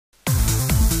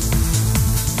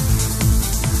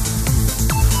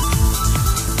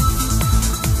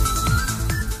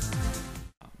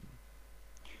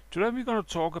Today we're going to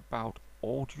talk about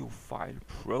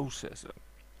AudioFileProcessor,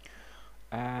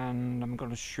 and I'm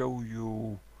going to show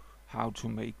you how to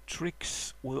make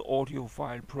tricks with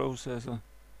AudioFileProcessor.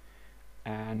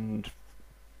 And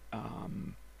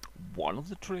one of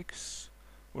the tricks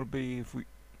will be if we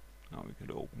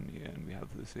can open here, and we have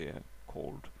this here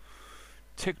called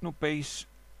Technobase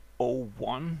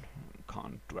 01.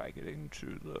 Can't drag it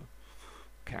into the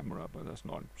camera, but that's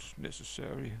not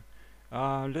necessary.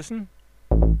 Listen.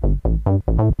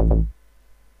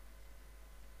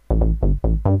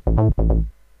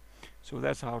 So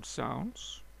that's how it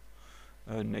sounds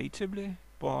natively,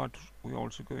 but we're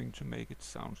also going to make it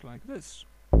sound like this.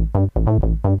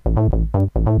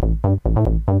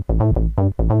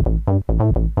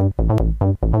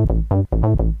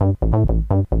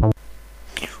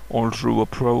 All through a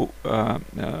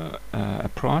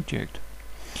project.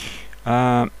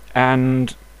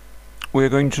 And we're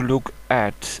going to look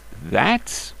at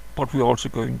that, but we're also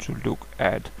going to look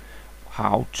at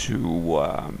how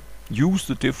to use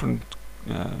the different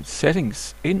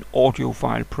settings in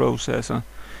AudioFileProcessor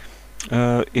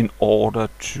in order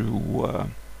to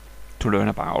learn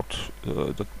about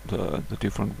the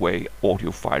different way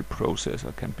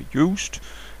AudioFileProcessor can be used,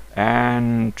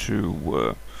 and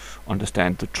to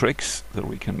understand the tricks that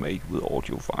we can make with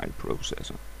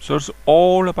AudioFileProcessor. So it's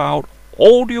all about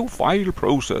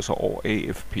AudioFileProcessor, or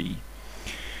AFP,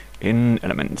 in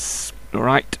Elements.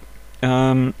 Right.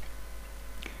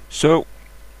 So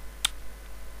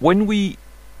when we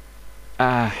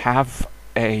have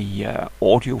a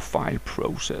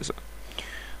AudioFileProcessor,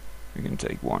 we can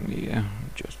take one here,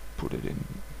 just put it in,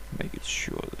 make it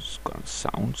sure that it's gonna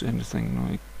sound anything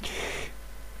like.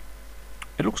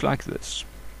 It looks like this.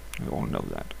 We all know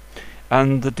that.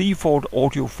 And the default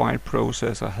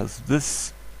AudioFileProcessor has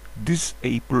this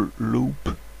disable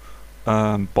loop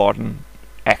button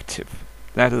active.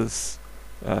 That is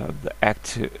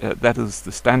that is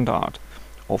the standard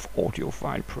of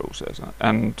AudioFileProcessor.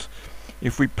 And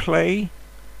if we play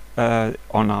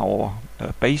on our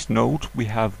bass note, we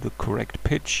have the correct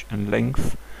pitch and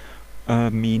length,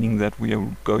 meaning that we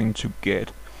are going to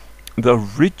get the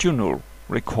original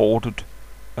recorded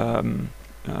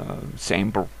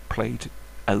sample played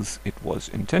as it was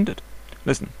intended.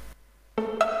 Listen.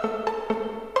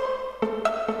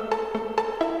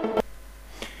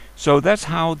 So that's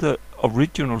how the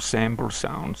original sample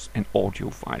sounds in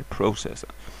AudioFileProcessor.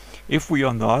 If we,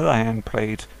 on the other hand,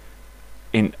 play it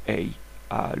in a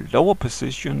lower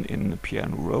position in the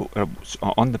piano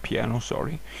on the piano,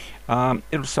 sorry,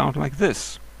 it'll sound like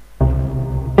this.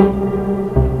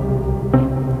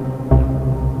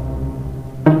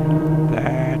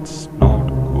 That's not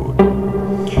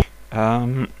good.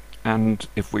 And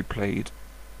if we play it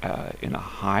in a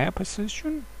higher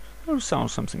position, it'll sound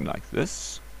something like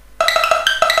this.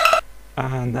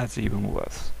 And that's even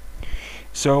worse.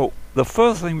 So the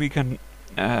first thing we can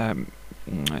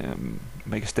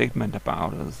make a statement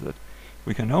about is that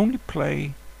we can only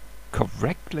play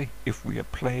correctly if we are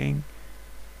playing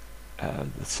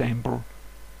the sample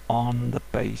on the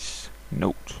bass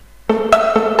note.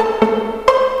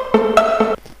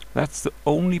 That's the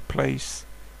only place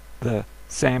the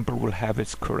sample will have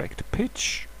its correct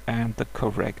pitch and the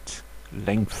correct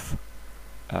length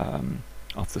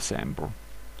of the sample.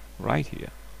 Right here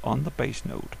on the bass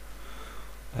note,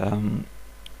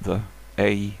 the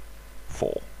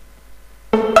A4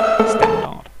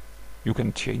 standard. You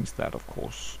can change that, of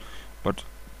course, but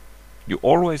you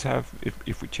always have,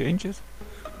 if we change it,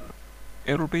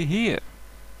 it'll be here.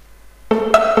 It'll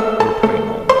play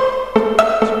normal.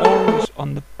 It's always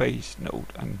on the bass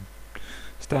note, and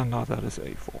standard, that is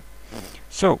A4.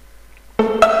 So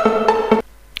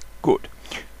good.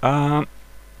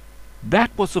 That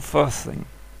was the first thing.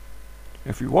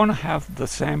 If you want to have the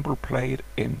sample played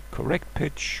in correct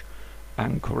pitch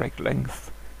and correct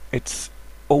length, it's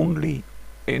only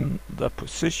in the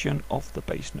position of the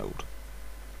bass note.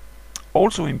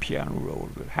 Also in piano roll,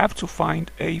 we'll have to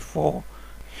find A4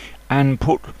 and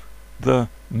put the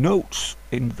notes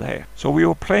in there. So we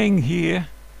are playing here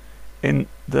in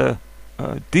the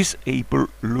disable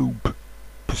loop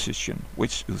position,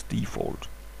 which is default.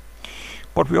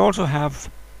 But we also have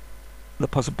the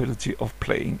possibility of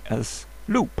playing as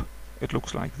loop. It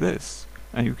looks like this,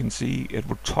 and you can see it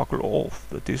will toggle off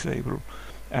the disable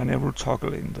and it will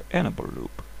toggle in the enable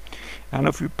loop. And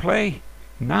if we play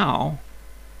now,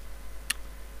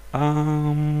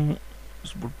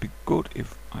 this would be good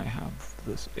if I have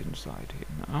this inside here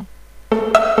now.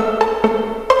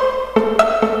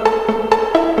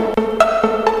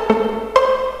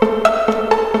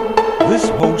 This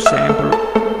whole sample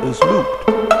is looped.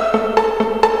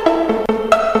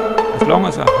 As long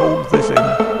as I hold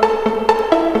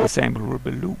sample will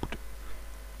be looped.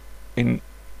 In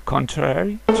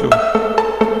contrary to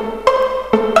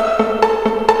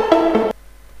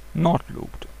not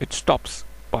looped, it stops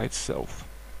by itself.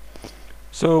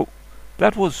 So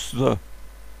that was the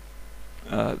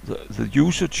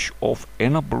usage of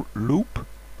enable loop.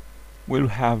 Will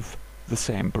have the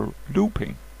sample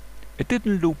looping. It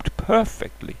didn't loop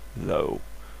perfectly though.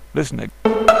 Listen again.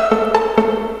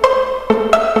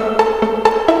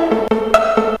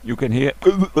 You can hear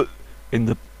in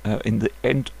the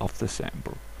end of the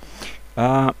sample.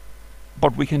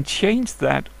 But we can change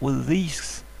that with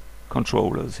these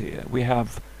controllers here. We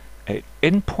have an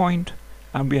endpoint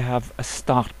and we have a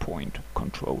start point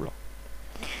controller.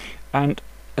 And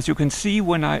as you can see,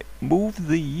 when I move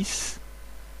these,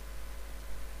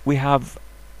 we have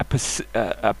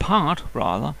a part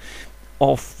rather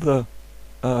of the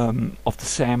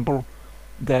sample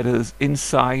that is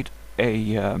inside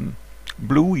a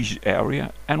bluish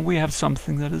area, and we have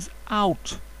something that is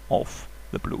out of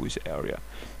the bluish area.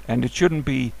 And it shouldn't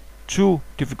be too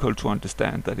difficult to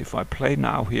understand that if I play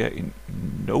now here in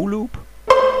no loop,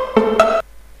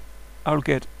 I'll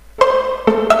get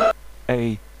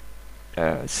a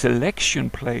selection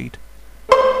played,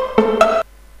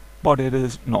 but it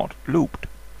is not looped.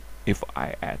 If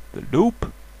I add the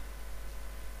loop,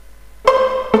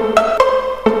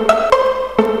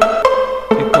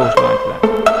 it goes like that.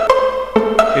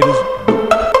 It is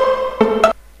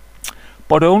looped,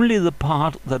 but only the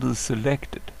part that is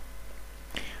selected.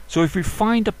 So if we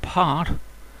find a part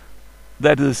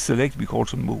that is selected, we can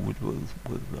also move it with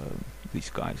these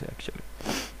guys actually.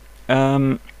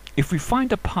 If we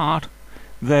find a part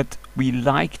that we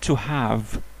like to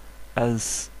have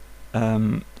as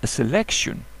a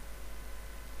selection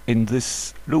in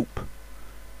this loop,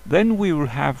 then we will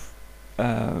have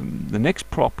the next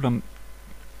problem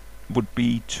would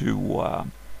be to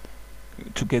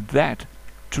get that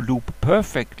to loop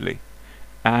perfectly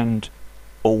and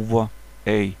over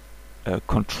a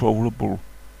controllable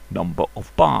number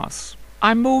of bars.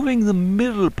 I'm moving the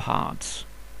middle parts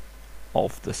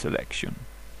of the selection.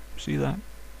 See that?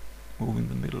 Moving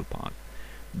the middle part.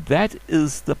 That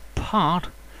is the part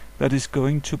that is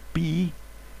going to be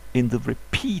in the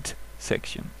repeat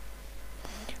section.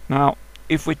 Now,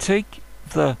 if we take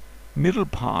the middle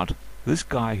part, this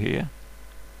guy here,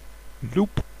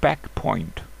 loop back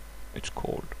point, it's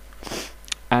called,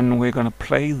 and we're going to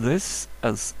play this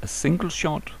as a single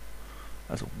shot,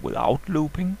 as without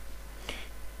looping,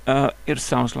 it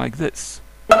sounds like this.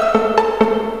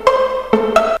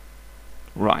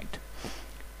 Right.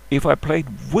 If I played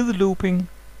with looping,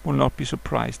 will not be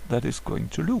surprised that it's going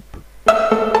to loop.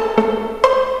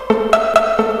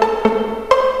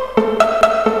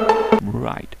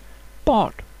 Right.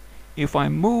 But if I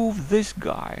move this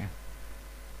guy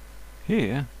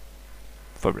here,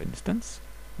 for instance,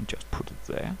 and just put it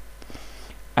there,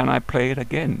 and I play it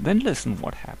again, then listen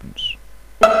what happens.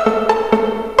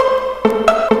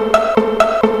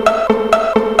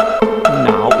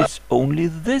 Now it's only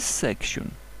this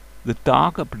section, the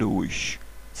darker bluish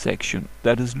section,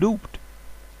 that is looped.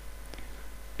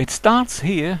 It starts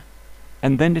here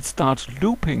and then it starts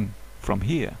looping from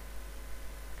here.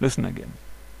 Listen again.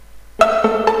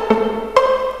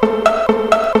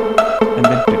 And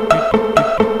then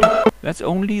that's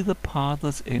only the part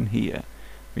that's in here.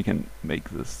 We can make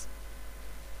this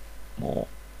more.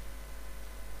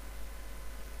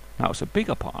 Now it's a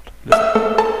bigger part. Listen.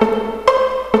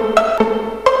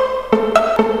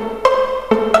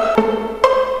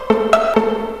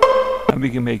 And we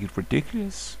can make it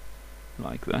ridiculous,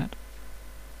 like that.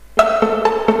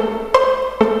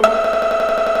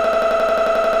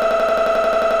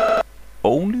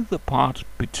 Only the part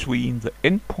between the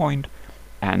endpoint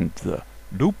and the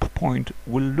loop point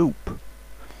will loop.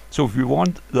 So if we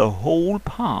want the whole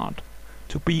part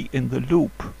to be in the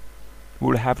loop,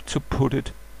 we'll have to put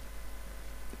it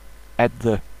at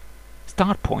the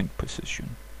start point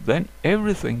position. Then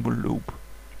everything will loop.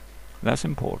 That's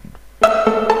important.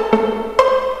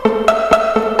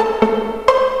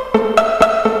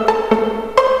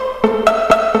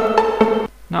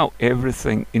 Now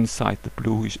everything inside the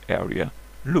bluish area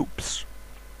loops.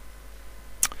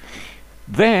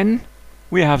 Then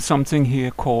we have something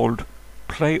here called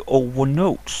play over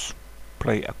notes.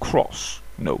 Play across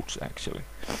notes, actually.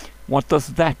 What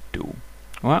does that do?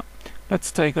 Well,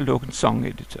 let's take a look in Song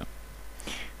Editor.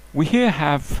 We here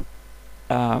have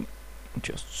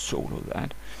just solo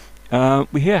that.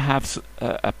 We here have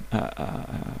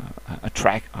a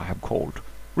track I have called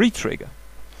Retrigger,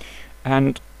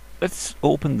 and let's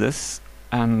open this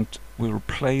and we'll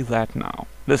play that now.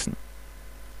 Listen.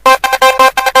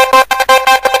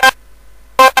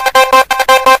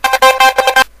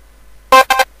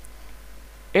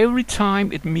 every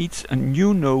time it meets a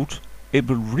new note, it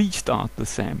will restart the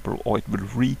sample, or it will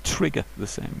re-trigger the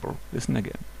sample. Listen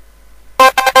again.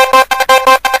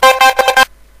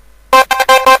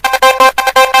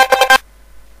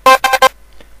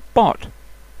 But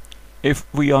if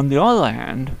we, on the other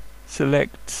hand,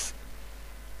 select,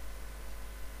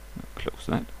 close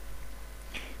that,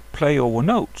 play over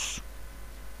notes,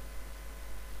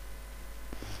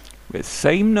 with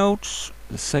same notes,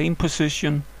 the same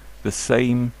position, the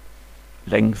same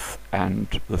length, and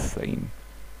the same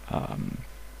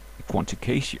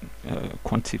quantification.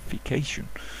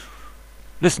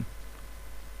 Listen.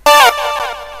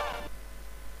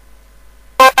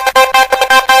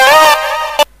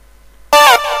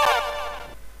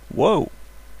 Whoa.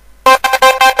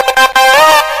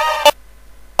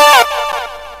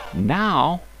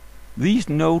 Now these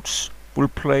notes will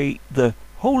play the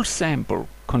whole sample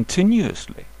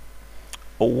continuously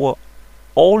over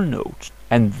all notes,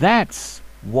 and that's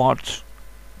what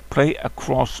play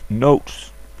across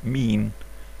notes mean.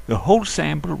 The whole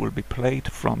sample will be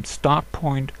played from start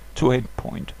point to end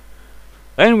point.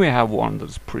 Then we have one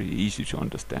that's pretty easy to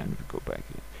understand. We go back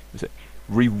here. We say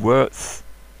reverse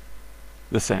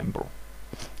the sample,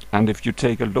 and if you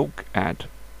take a look at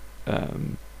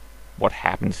what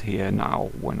happens here now,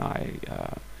 when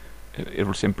it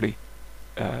will simply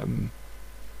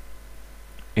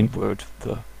invert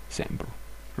the sample.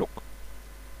 Look,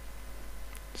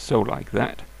 so like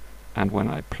that, and when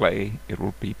I play, it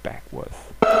will be backwards.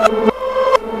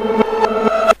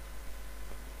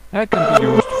 That can be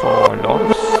used for a lot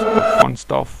of fun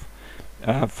stuff.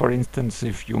 For instance,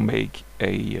 if you make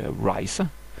a riser,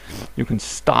 you can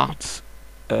start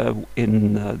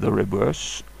in the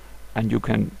reverse, and you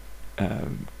can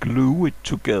glue it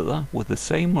together with the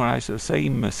same riser,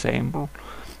 same sample,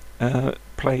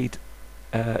 played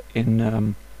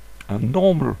in a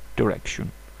normal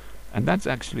direction, and that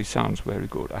actually sounds very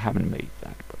good. I haven't made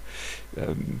that,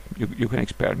 but you can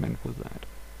experiment with that.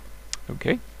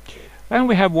 Okay, and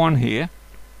we have one here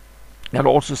that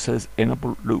also says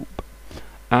enable loop,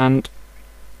 and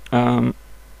of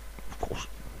course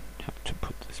I have to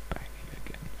put this back here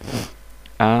again.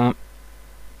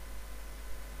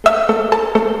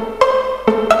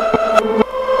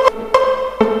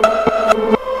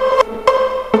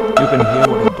 You can hear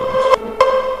what it does.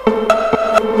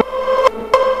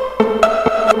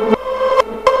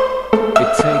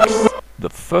 It takes the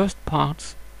first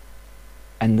part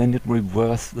and then it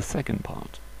reverses the second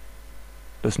part.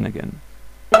 Listen again.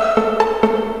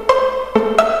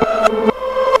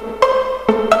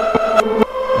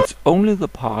 It's only the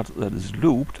part that is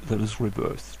looped that is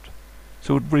reversed.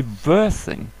 So it's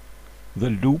reversing the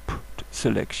looped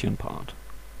selection part.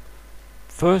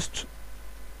 First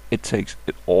it takes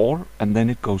it all and then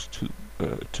it goes to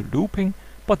looping,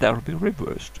 but that will be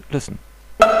reversed. Listen.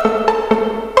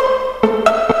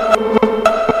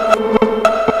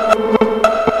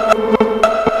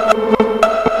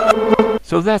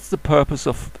 So that's the purpose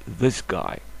of this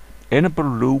guy. Enable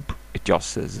loop, it just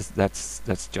says that's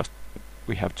just,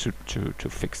 we have to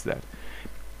fix that.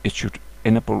 It should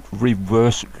enable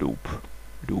reverse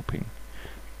looping.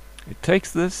 It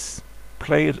takes this,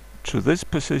 play it to this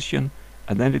position,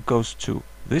 and then it goes to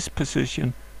this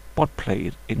position, but play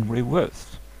it in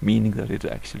reverse, meaning that it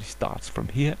actually starts from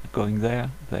here, going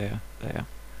there, there, there,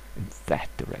 in that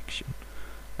direction.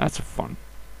 That's fun.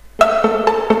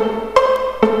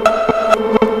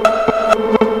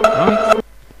 Right.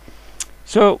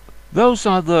 So those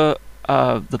are the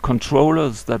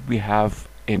controllers that we have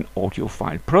in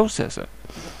AudioFileProcessor,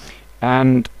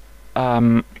 and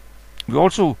we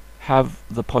also have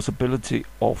the possibility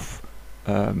of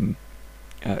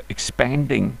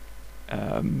expanding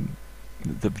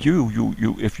the view.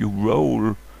 If you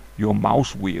roll your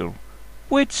mouse wheel,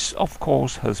 which of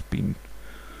course has been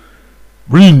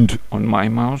ruined on my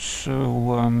mouse,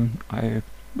 so I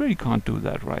really can't do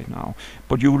that right now.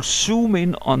 But you will zoom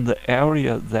in on the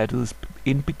area that is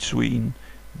in between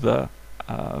the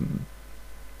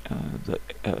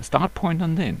start point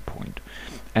and the end point,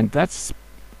 and that's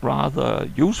rather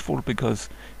useful because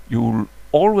you'll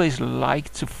always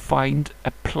like to find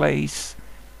a place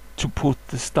to put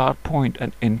the start point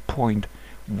and end point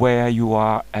where you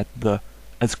are at the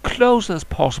as close as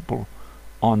possible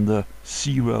on the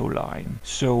 0 line.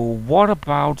 So what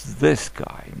about this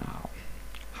guy now?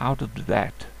 How did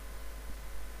that?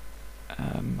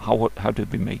 How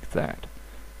did we make that?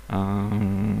 I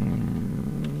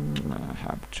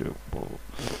have to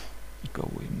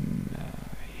go in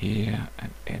here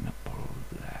and enable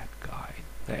that guy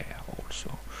there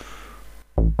also.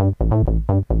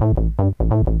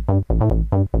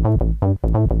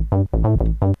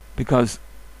 Because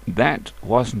that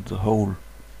wasn't the whole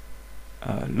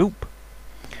loop.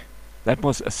 That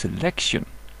was a selection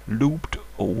looped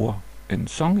over in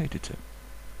Song Editor.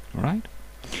 Alright?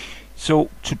 So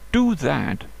to do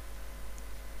that,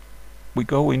 we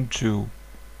go into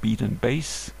Beat and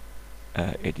Bass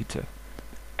Editor,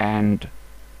 and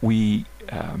we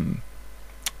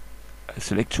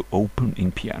select to open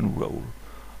in piano roll.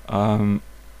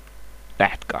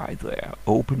 That guy there,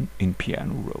 open in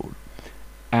piano roll.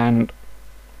 And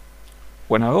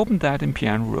when I open that in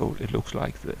piano roll, it looks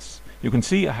like this. You can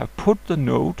see I have put the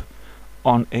note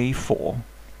on A4,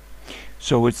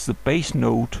 so it's the bass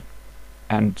note,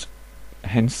 and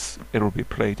hence it will be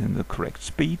played in the correct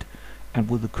speed and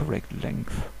with the correct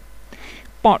length.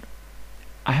 But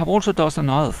I have also done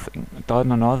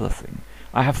another thing.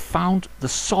 I have found the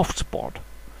soft spot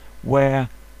where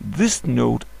this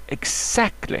note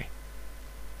exactly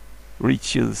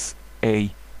reaches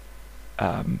a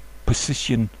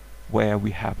position where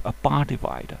we have a bar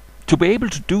divider. To be able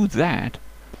to do that,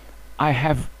 I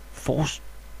have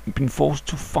been forced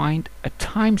to find a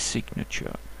time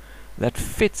signature that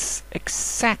fits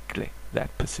exactly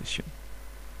that position.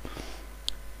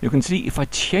 You can see if I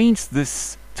change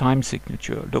this time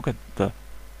signature, look at the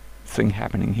thing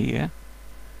happening here.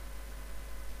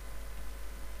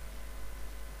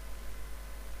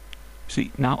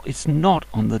 See, now it's not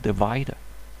on the divider,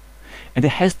 and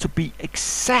it has to be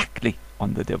exactly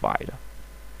on the divider.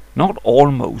 Not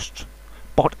almost,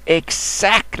 but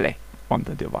exactly on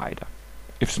the divider.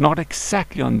 If it's not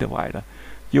exactly on the divider,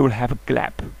 you will have a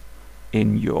gap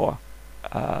in your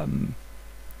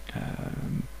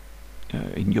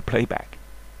playback.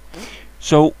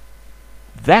 So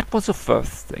that was the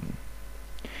first thing.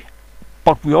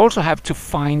 But we also have to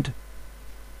find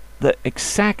the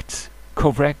exact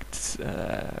correct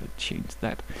the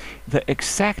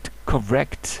exact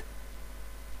correct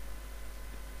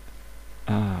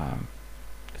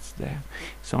it's there,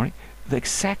 sorry, the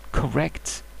exact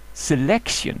correct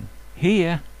selection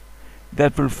here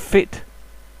that will fit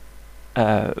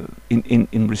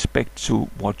in respect to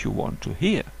what you want to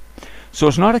hear. So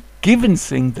it's not a given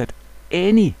thing that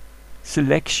any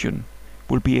selection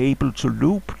will be able to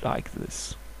loop like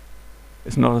this.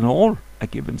 It's not at all a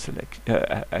given thing.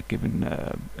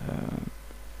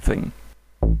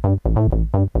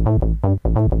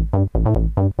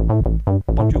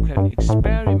 But you can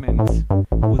experiment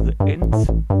with the end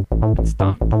and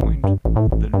start point,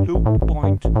 the loop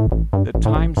point, the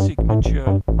time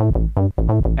signature,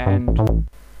 and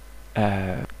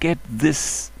get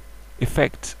this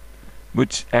effect,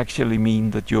 which actually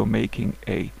means that you're making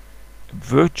a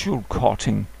virtual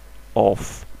cutting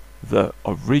of the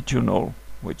original,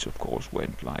 which of course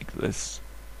went like this.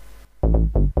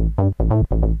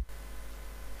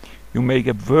 You make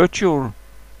a virtual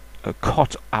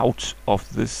cut out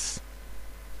of this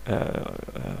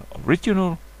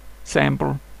original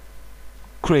sample,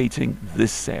 creating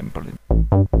this sample.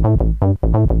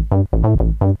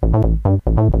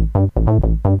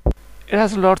 It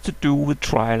has a lot to do with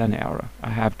trial and error,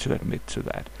 I have to admit to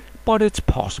that, but it's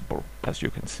possible, as you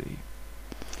can see.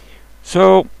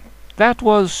 So that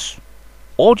was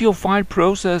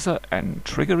AudioFileProcessor and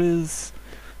trickeries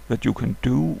that you can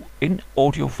do in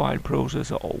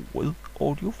AudioFileProcessor or with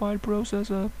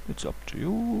AudioFileProcessor. It's up to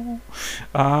you.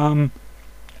 And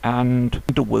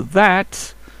with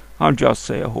that, I'll just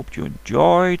say I hope you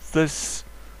enjoyed this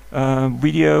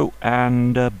video,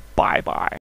 and bye bye.